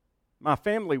my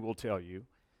family will tell you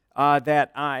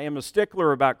that I am a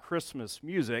stickler about Christmas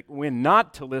music, when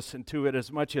not to listen to it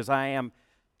as much as I am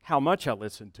how much I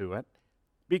listen to it,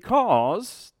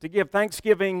 because to give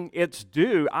Thanksgiving its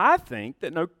due, I think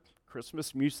that no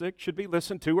Christmas music should be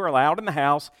listened to or allowed in the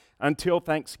house until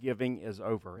Thanksgiving is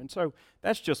over. And so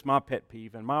that's just my pet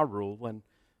peeve and my rule, and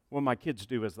well, my kids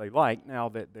do as they like now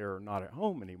that they're not at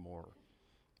home anymore.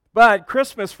 But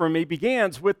Christmas for me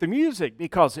begins with the music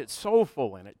because it's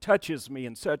soulful and it touches me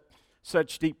in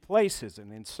such deep places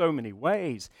and in so many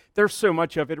ways. There's so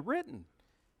much of it written.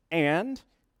 And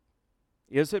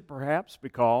is it perhaps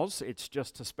because it's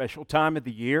just a special time of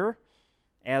the year,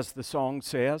 as the song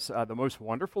says, the most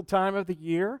wonderful time of the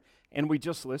year, and we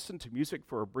just listen to music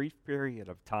for a brief period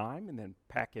of time and then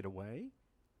pack it away?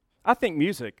 I think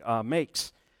music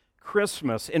makes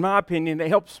Christmas, in my opinion, it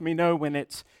helps me know when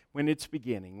it's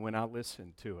beginning, when I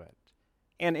listen to it.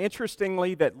 And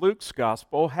interestingly, that Luke's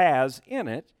gospel has in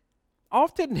it,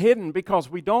 often hidden because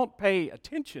we don't pay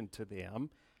attention to them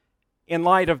in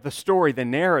light of the story, the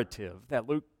narrative that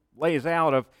Luke lays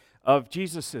out of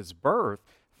Jesus' birth,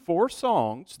 4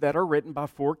 songs that are written by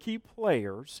 4 key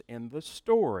players in the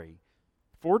story,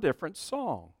 4 different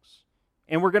songs.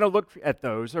 And we're going to look at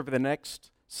those over the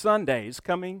next Sundays,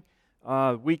 coming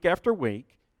week after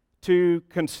week, to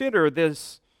consider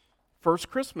this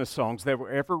first Christmas songs that were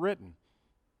ever written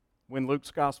when Luke's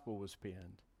gospel was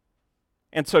penned.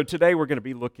 And so today we're going to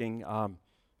be looking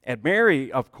at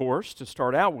Mary, of course, to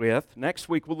start out with. Next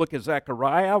week we'll look at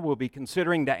Zechariah. We'll be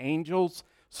considering the angel's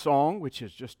song, which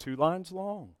is just 2 lines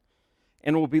long.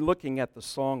 And we'll be looking at the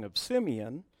song of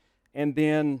Simeon. And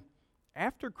then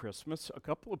after Christmas, a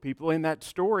couple of people in that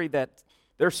story that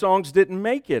their songs didn't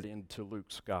make it into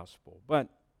Luke's gospel. But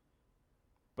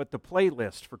the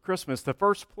playlist for Christmas, the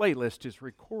first playlist is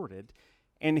recorded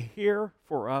and here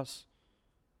for us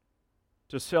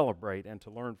to celebrate and to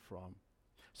learn from.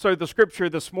 So the scripture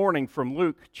this morning from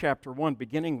Luke chapter 1,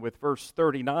 beginning with verse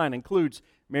 39, includes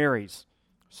Mary's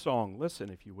song. Listen,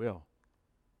 if you will.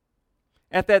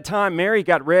 At that time, Mary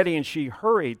got ready and she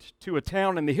hurried to a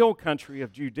town in the hill country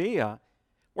of Judea,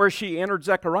 where she entered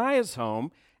Zechariah's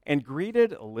home and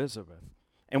greeted Elizabeth.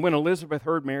 And when Elizabeth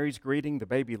heard Mary's greeting, the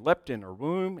baby leapt in her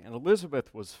womb, and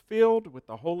Elizabeth was filled with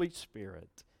the Holy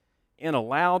Spirit. In a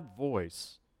loud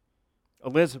voice,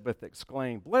 Elizabeth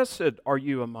exclaimed, "Blessed are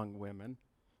you among women,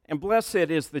 and blessed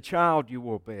is the child you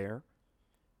will bear.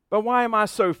 But why am I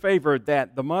so favored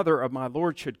that the mother of my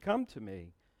Lord should come to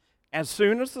me? As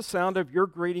soon as the sound of your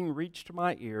greeting reached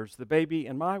my ears, the baby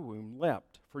in my womb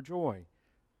leapt for joy.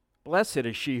 Blessed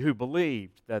is she who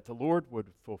believed that the Lord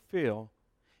would fulfill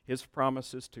His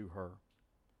promises to her."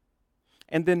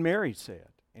 And then Mary said,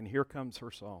 and here comes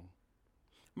her song,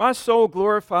 "My soul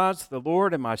glorifies the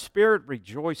Lord, and my spirit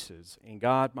rejoices in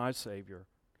God my Savior.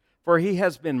 For He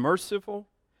has been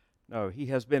He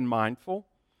has been mindful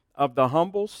of the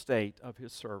humble state of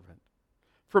His servant.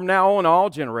 From now on, all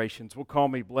generations will call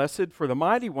me blessed, for the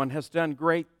Mighty One has done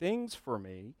great things for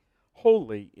me.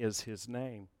 Holy is His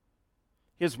name.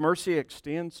 His mercy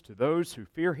extends to those who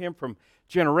fear Him from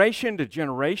generation to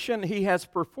generation. He has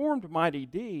performed mighty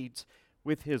deeds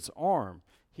with His arm.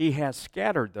 He has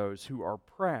scattered those who are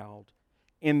proud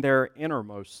in their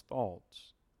innermost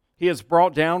thoughts. He has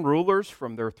brought down rulers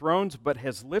from their thrones, but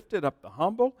has lifted up the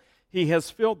humble. He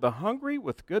has filled the hungry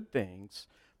with good things,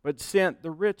 but sent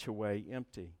the rich away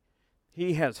empty.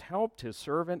 He has helped His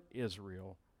servant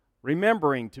Israel,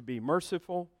 remembering to be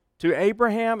merciful to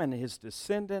Abraham and his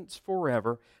descendants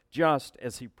forever, just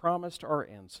as He promised our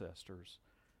ancestors."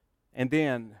 And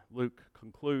then Luke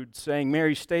concludes saying,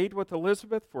 Mary stayed with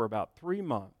Elizabeth for about 3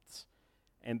 months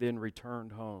and then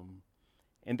returned home.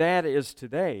 And that is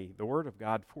today the word of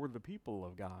God for the people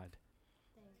of God.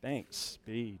 Thanks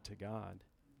be to God.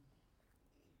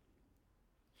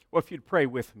 Well, if you'd pray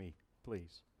with me,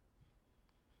 please.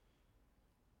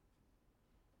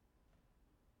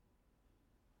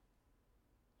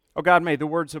 Oh God, may the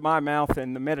words of my mouth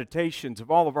and the meditations of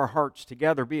all of our hearts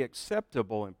together be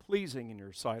acceptable and pleasing in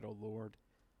your sight, O Lord.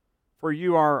 For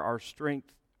you are our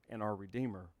strength and our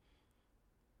Redeemer.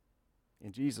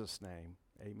 In Jesus' name,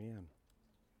 amen.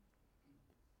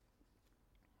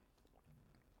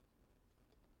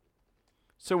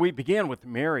 So we begin with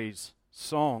Mary's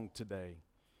song today.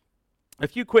 A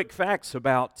few quick facts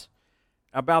about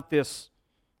this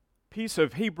piece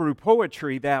of Hebrew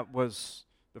poetry that was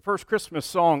the first Christmas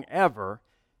song ever,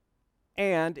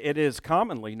 and it is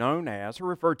commonly known as, or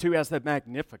referred to as, the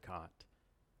Magnificat.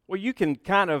 Well, you can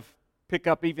kind of pick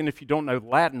up, even if you don't know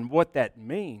Latin, what that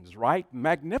means, right?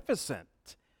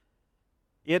 Magnificent.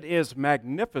 It is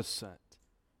magnificent.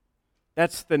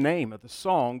 That's the name of the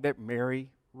song that Mary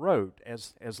wrote,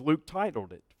 as Luke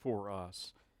titled it for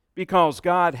us, because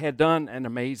God had done an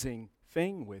amazing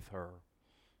thing with her.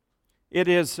 It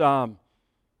is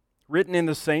written in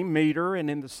the same meter and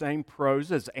in the same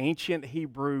prose as ancient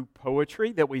Hebrew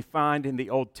poetry that we find in the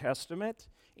Old Testament.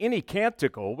 Any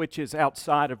canticle, which is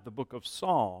outside of the book of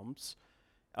Psalms,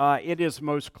 it is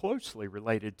most closely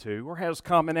related to or has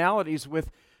commonalities with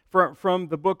from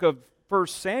the book of 1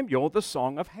 Samuel, the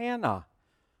Song of Hannah,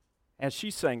 as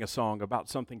she sang a song about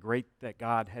something great that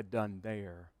God had done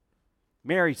there.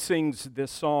 Mary sings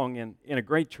this song in a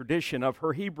great tradition of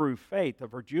her Hebrew faith,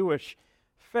 of her Jewish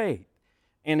faith,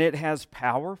 and it has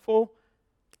powerful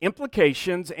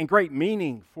implications and great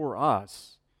meaning for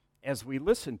us as we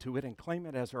listen to it and claim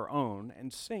it as our own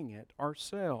and sing it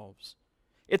ourselves.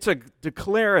 It's a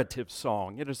declarative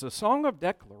song. It is a song of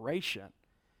declaration,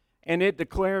 and it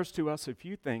declares to us a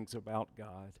few things about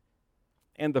God.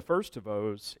 And the first of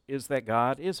those is that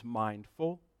God is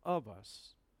mindful of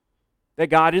us, that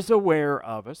God is aware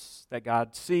of us, that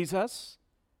God sees us,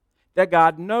 that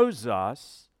God knows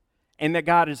us, and that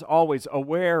God is always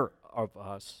aware of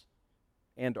us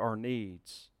and our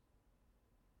needs.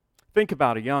 Think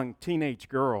about a young teenage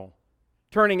girl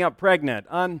turning up pregnant,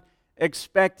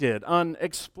 unexpected,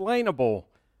 unexplainable,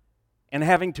 and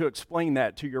having to explain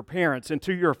that to your parents and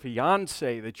to your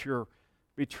fiance that you're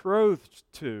betrothed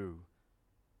to.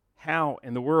 How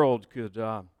in the world could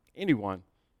anyone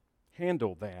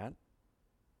handle that?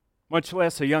 Much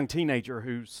less a young teenager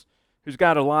who's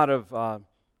got a lot of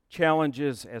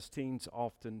challenges, as teens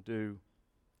often do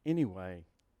anyway.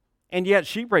 And yet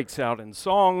she breaks out in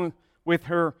song with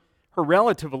her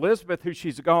relative Elizabeth, who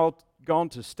she's gone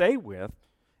to stay with,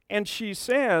 and she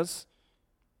says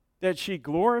that she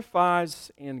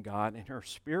glorifies in God and her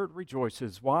spirit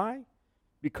rejoices. Why?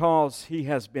 Because he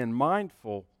has been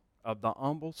mindful of the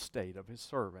humble state of his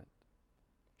servant.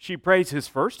 She praises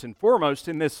first and foremost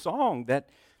in this song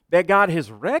that God has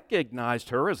recognized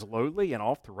her as lowly and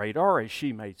off the radar as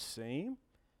she may seem,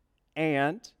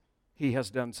 and he has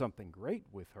done something great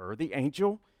with her. The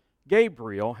angel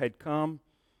Gabriel had come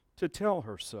to tell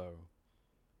her so.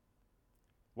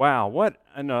 Wow, what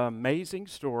an amazing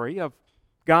story of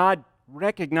God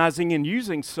recognizing and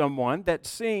using someone that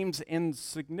seems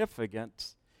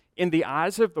insignificant in the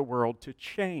eyes of the world to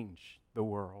change the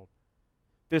world.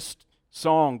 This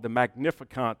song, the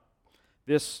Magnificat,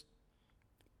 this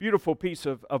beautiful piece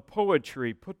of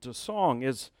poetry put to song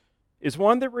is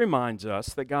one that reminds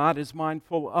us that God is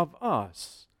mindful of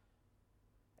us,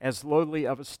 as lowly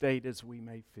of a state as we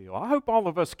may feel. I hope all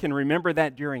of us can remember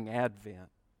that during Advent,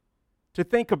 to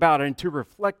think about it and to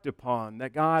reflect upon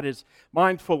that God is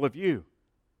mindful of you.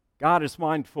 God is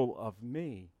mindful of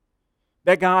me.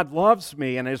 That God loves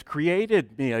me and has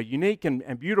created me a unique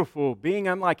and beautiful being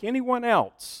unlike anyone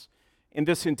else in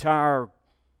this entire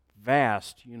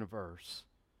vast universe.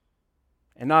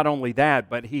 And not only that,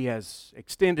 but he has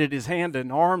extended his hand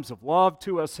and arms of love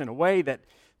to us in a way that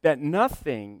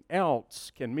nothing else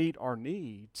can meet our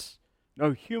needs.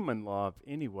 No human love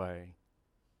anyway.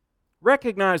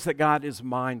 Recognize that God is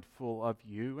mindful of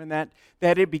you and that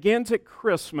it begins at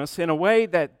Christmas in a way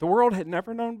that the world had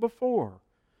never known before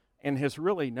and has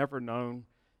really never known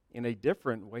in a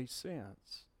different way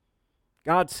since.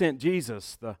 God sent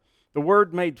Jesus, the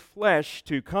Word made flesh,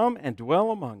 to come and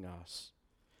dwell among us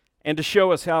and to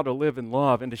show us how to live in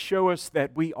love and to show us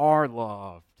that we are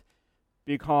loved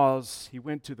because he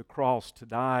went to the cross to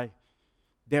die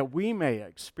that we may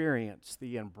experience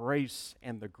the embrace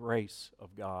and the grace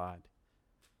of God.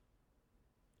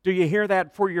 Do you hear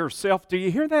that for yourself? Do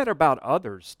you hear that about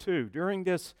others too? During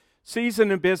this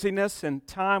season of busyness and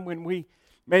time when we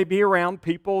may be around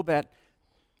people that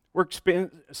we're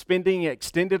spending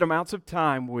extended amounts of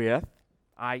time with,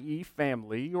 i.e.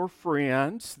 family or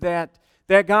friends, that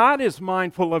God is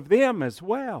mindful of them as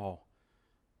well,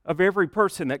 of every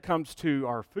person that comes to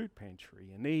our food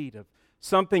pantry in need of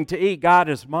something to eat. God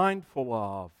is mindful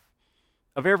of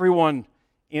everyone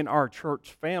in our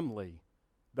church family,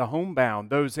 the homebound,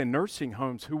 those in nursing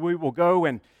homes who we will go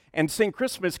and sing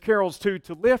Christmas carols to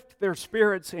lift their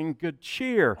spirits in good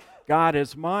cheer. God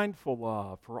is mindful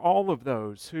of for all of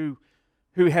those who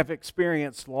have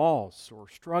experienced loss or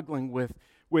struggling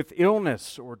with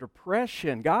illness or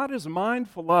depression. God is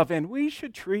mindful of, and we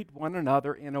should treat one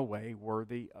another in a way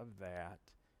worthy of that.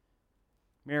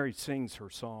 Mary sings her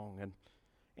song,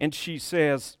 and she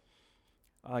says,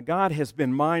 God has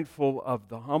been mindful of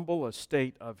the humble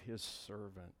estate of his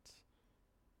servant.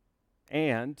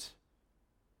 And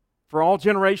for all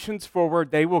generations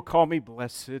forward, they will call me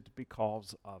blessed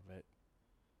because of it.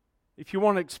 If you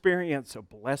want to experience a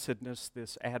blessedness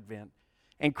this Advent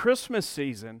and Christmas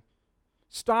season,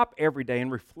 stop every day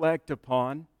and reflect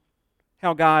upon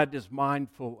how God is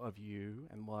mindful of you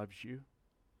and loves you.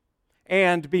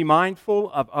 And be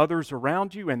mindful of others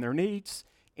around you and their needs.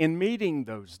 In meeting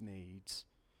those needs,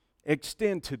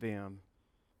 extend to them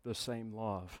the same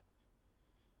love.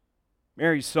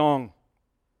 Mary's song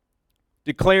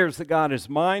declares that God is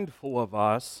mindful of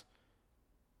us,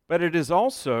 but it is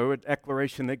also a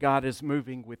declaration that God is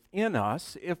moving within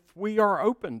us if we are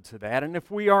open to that and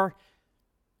if we are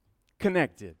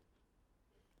connected,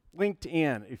 linked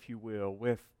in, if you will,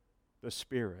 with the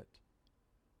Spirit.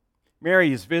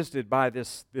 Mary is visited by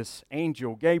this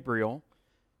angel Gabriel,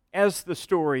 as the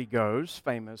story goes,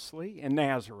 famously, in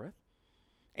Nazareth.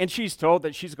 And she's told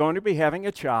that she's going to be having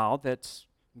a child that's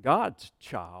God's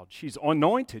child. She's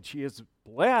anointed. She is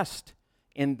blessed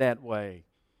in that way.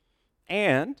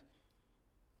 And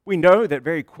we know that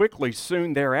very quickly,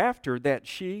 soon thereafter, that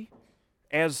she,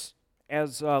 as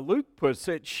Luke puts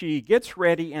it, she gets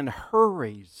ready and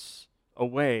hurries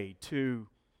away to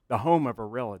the home of her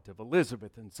relative,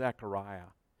 Elizabeth and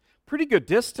Zechariah. Pretty good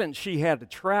distance she had to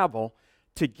travel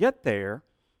to get there,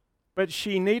 but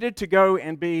she needed to go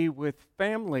and be with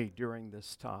family during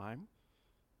this time.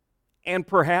 And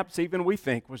perhaps even we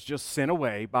think was just sent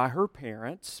away by her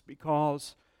parents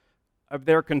because of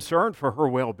their concern for her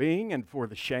well-being and for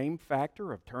the shame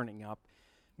factor of turning up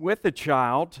with a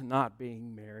child not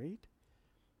being married.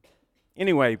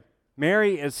 Anyway,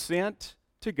 Mary is sent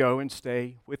to go and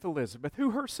stay with Elizabeth,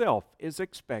 who herself is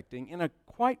expecting in a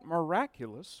quite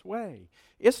miraculous way.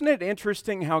 Isn't it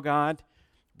interesting how God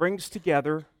brings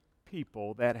together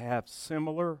people that have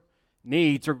similar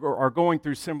needs or are going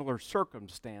through similar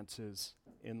circumstances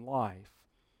in life?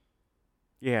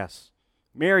 Yes,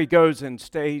 Mary goes and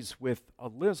stays with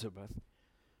Elizabeth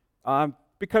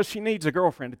because she needs a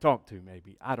girlfriend to talk to,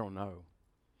 maybe. I don't know.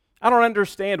 I don't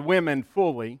understand women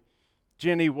fully.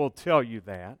 Jenny will tell you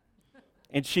that.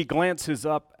 And she glances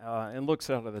up and looks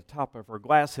out of the top of her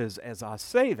glasses as I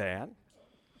say that.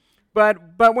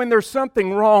 But when there's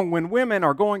something wrong, when women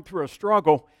are going through a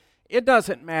struggle, it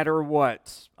doesn't matter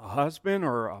what a husband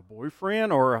or a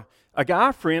boyfriend or a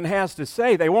guy friend has to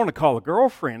say. They want to call a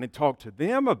girlfriend and talk to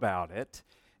them about it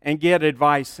and get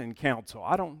advice and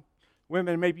counsel.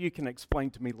 Women, maybe you can explain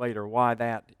to me later why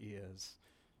that is.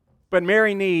 But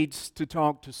Mary needs to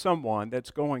talk to someone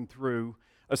that's going through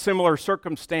a similar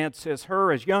circumstance as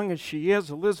her. As young as she is,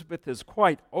 Elizabeth is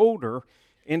quite older,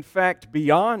 in fact,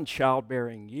 beyond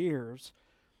childbearing years,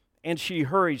 and she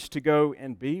hurries to go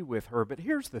and be with her. But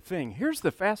here's the thing. Here's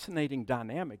the fascinating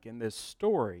dynamic in this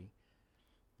story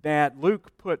that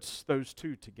Luke puts those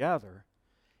two together,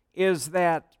 is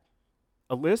that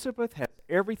Elizabeth has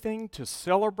everything to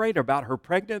celebrate about her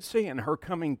pregnancy and her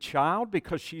coming child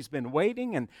because she's been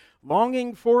waiting and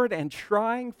longing for it and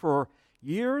trying for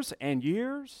years and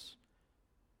years.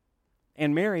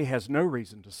 And Mary has no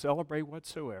reason to celebrate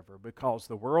whatsoever because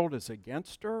the world is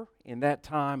against her in that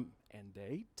time and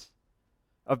date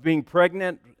of being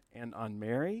pregnant and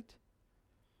unmarried.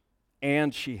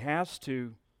 And she has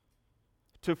to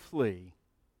flee.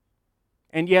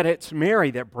 And yet it's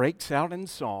Mary that breaks out in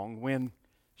song when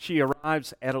she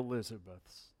arrives at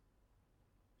Elizabeth's.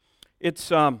 It's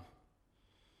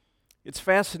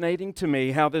fascinating to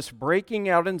me how this breaking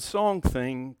out in song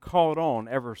thing caught on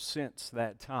ever since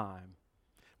that time.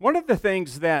 One of the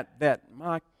things that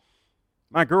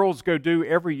my girls go do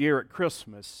every year at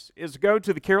Christmas is go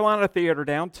to the Carolina Theater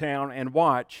downtown and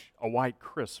watch A White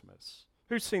Christmas.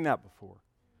 Who's seen that before?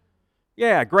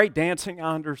 Yeah, great dancing,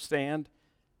 I understand.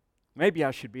 Maybe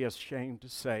I should be ashamed to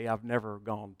say I've never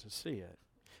gone to see it.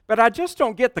 But I just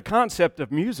don't get the concept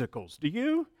of musicals. Do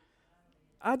you?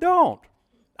 I don't.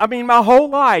 I mean, my whole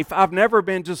life, I've never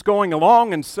been just going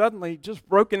along and suddenly just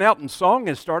broken out in song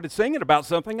and started singing about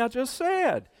something I just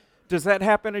said. Does that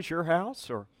happen at your house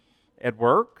or at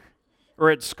work or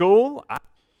at school?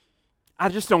 I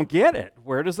just don't get it.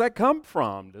 Where does that come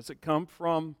from? Does it come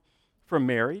from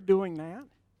Mary doing that?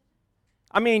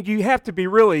 I mean, you have to be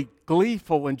really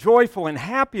gleeful and joyful and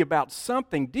happy about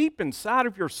something deep inside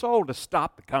of your soul to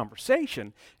stop the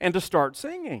conversation and to start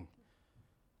singing.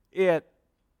 It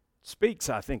speaks,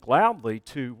 I think, loudly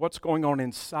to what's going on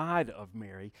inside of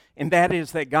Mary, and that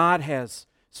is that God has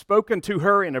spoken to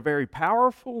her in a very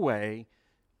powerful way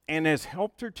and has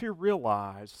helped her to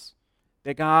realize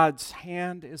that God's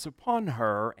hand is upon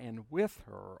her and with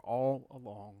her all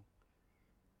along.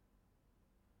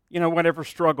 You know, whatever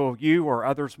struggle you or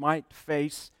others might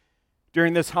face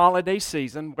during this holiday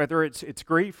season, whether it's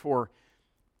grief or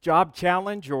job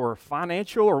challenge or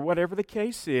financial or whatever the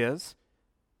case is,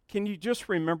 can you just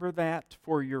remember that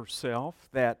for yourself,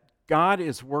 that God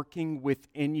is working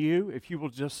within you if you will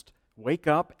just wake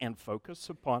up and focus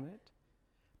upon it.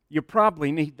 You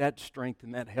probably need that strength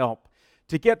and that help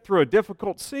to get through a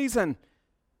difficult season.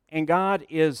 And God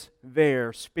is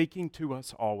there speaking to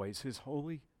us always, His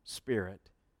Holy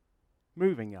Spirit,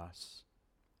 moving us,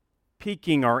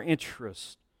 piquing our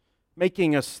interest,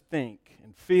 making us think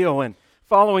and feel, and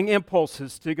following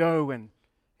impulses to go and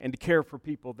to care for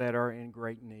people that are in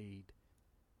great need.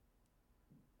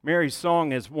 Mary's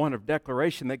song is one of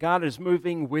declaration that God is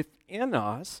moving within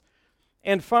us.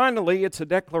 And finally, it's a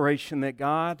declaration that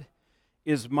God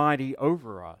is mighty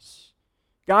over us.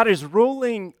 God is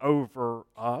ruling over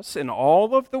us in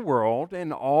all of the world,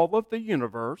 and all of the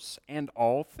universe, and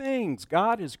all things.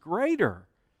 God is greater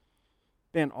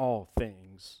than all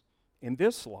things in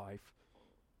this life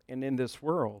and in this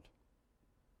world.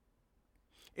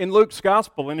 In Luke's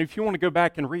Gospel, and if you want to go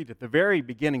back and read at the very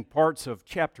beginning parts of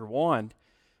chapter 1,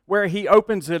 where he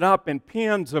opens it up and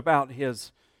pens about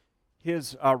his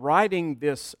writing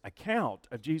this account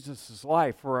of Jesus'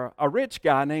 life for a rich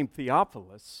guy named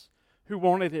Theophilus, who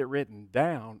wanted it written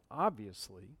down,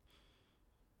 obviously.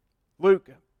 Luke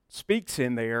speaks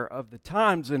in there of the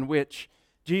times in which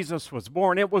Jesus was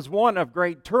born. It was one of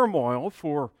great turmoil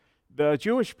for the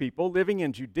Jewish people living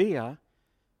in Judea,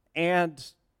 and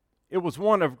it was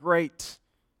one of great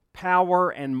power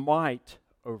and might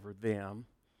over them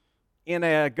in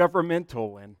a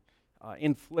governmental and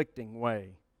inflicting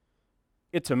way.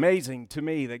 It's amazing to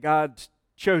me that God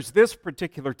chose this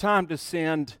particular time to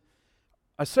send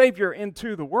a Savior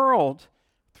into the world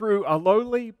through a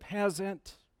lowly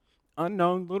peasant,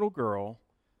 unknown little girl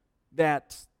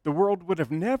that the world would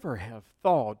have never have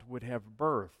thought would have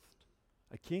birthed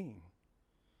a king.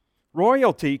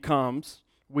 Royalty comes,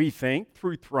 we think,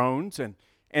 through thrones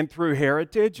and through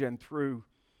heritage and through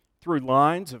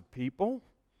lines of people,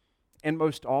 and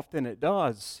most often it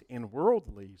does in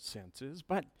worldly senses,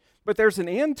 but there's an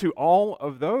end to all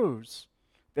of those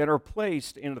that are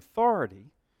placed in authority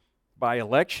by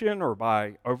election or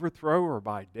by overthrow or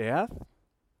by death.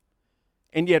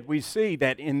 And yet we see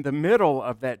that in the middle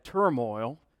of that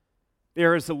turmoil,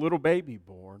 there is a little baby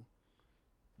born,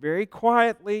 very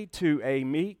quietly to a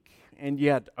meek and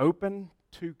yet open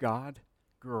to God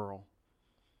girl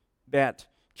that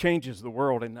changes the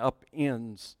world and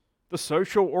upends the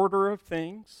social order of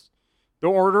things, the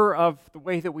order of the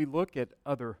way that we look at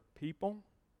other people,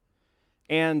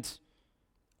 and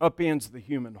upends the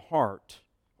human heart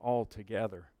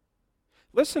altogether.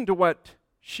 Listen to what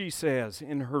she says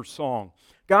in her song.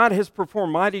 God has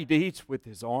performed mighty deeds with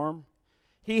His arm.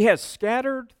 He has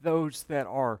scattered those that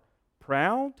are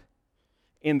proud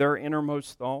in their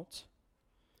innermost thoughts.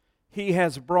 He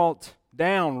has brought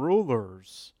down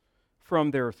rulers from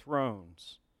their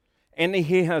thrones, and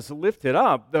He has lifted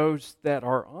up those that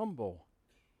are humble.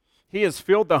 He has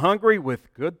filled the hungry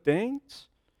with good things,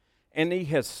 and He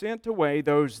has sent away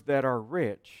those that are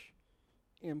rich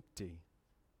empty.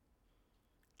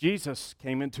 Jesus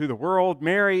came into the world.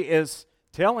 Mary is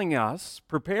telling us,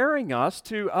 preparing us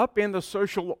to upend the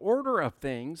social order of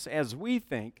things as we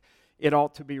think it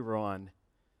ought to be run.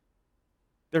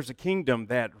 There's a kingdom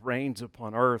that reigns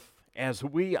upon earth as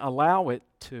we allow it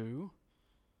to,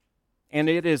 and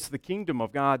it is the kingdom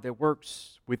of God that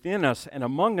works within us and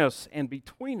among us and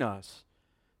between us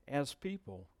as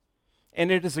people.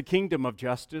 And it is a kingdom of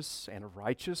justice and of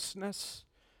righteousness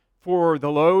for the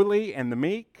lowly and the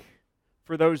meek,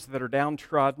 for those that are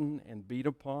downtrodden and beat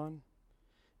upon.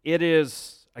 It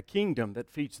is a kingdom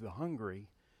that feeds the hungry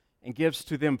and gives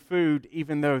to them food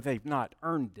even though they've not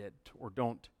earned it or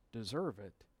don't deserve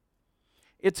it.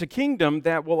 It's a kingdom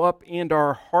that will upend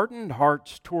our hardened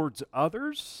hearts towards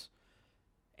others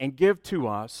and give to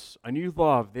us a new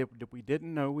love that we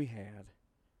didn't know we had.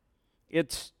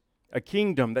 It's a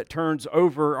kingdom that turns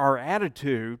over our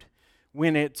attitude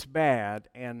when it's bad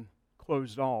and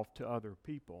closed off to other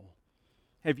people.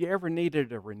 Have you ever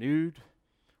needed a renewed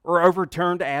or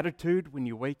overturned attitude when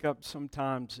you wake up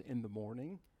sometimes in the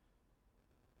morning?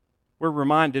 We're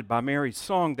reminded by Mary's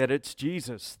song that it's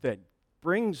Jesus that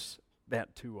brings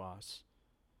that to us.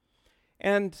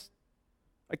 And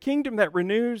a kingdom that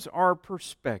renews our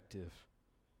perspective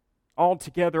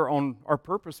altogether on our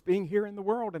purpose being here in the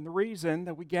world and the reason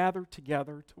that we gather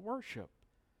together to worship.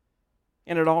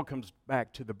 And it all comes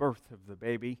back to the birth of the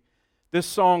baby. This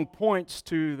song points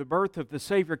to the birth of the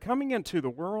Savior coming into the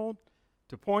world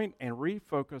to point and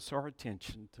refocus our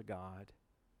attention to God.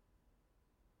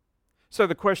 So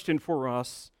the question for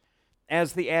us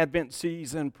as the Advent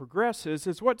season progresses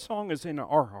is, what song is in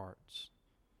our hearts?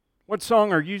 What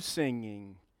song are you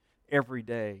singing every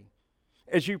day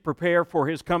as you prepare for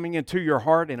His coming into your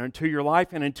heart and into your life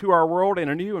and into our world in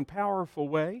a new and powerful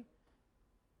way?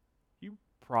 You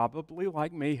probably,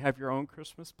 like me, have your own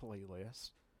Christmas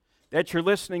playlist that you're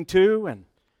listening to, and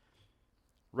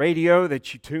radio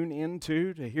that you tune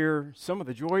into to hear some of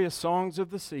the joyous songs of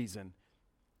the season.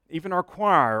 Even our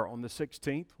choir on the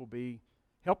 16th will be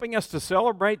helping us to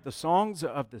celebrate the songs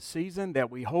of the season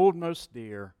that we hold most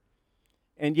dear.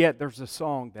 And yet there's a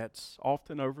song that's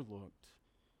often overlooked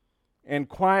and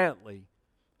quietly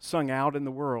sung out in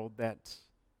the world that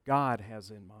God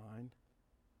has in mind.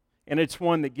 And it's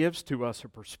one that gives to us a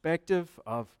perspective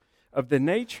of the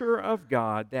nature of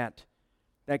God that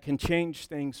can change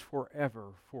things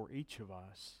forever for each of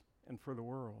us and for the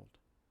world.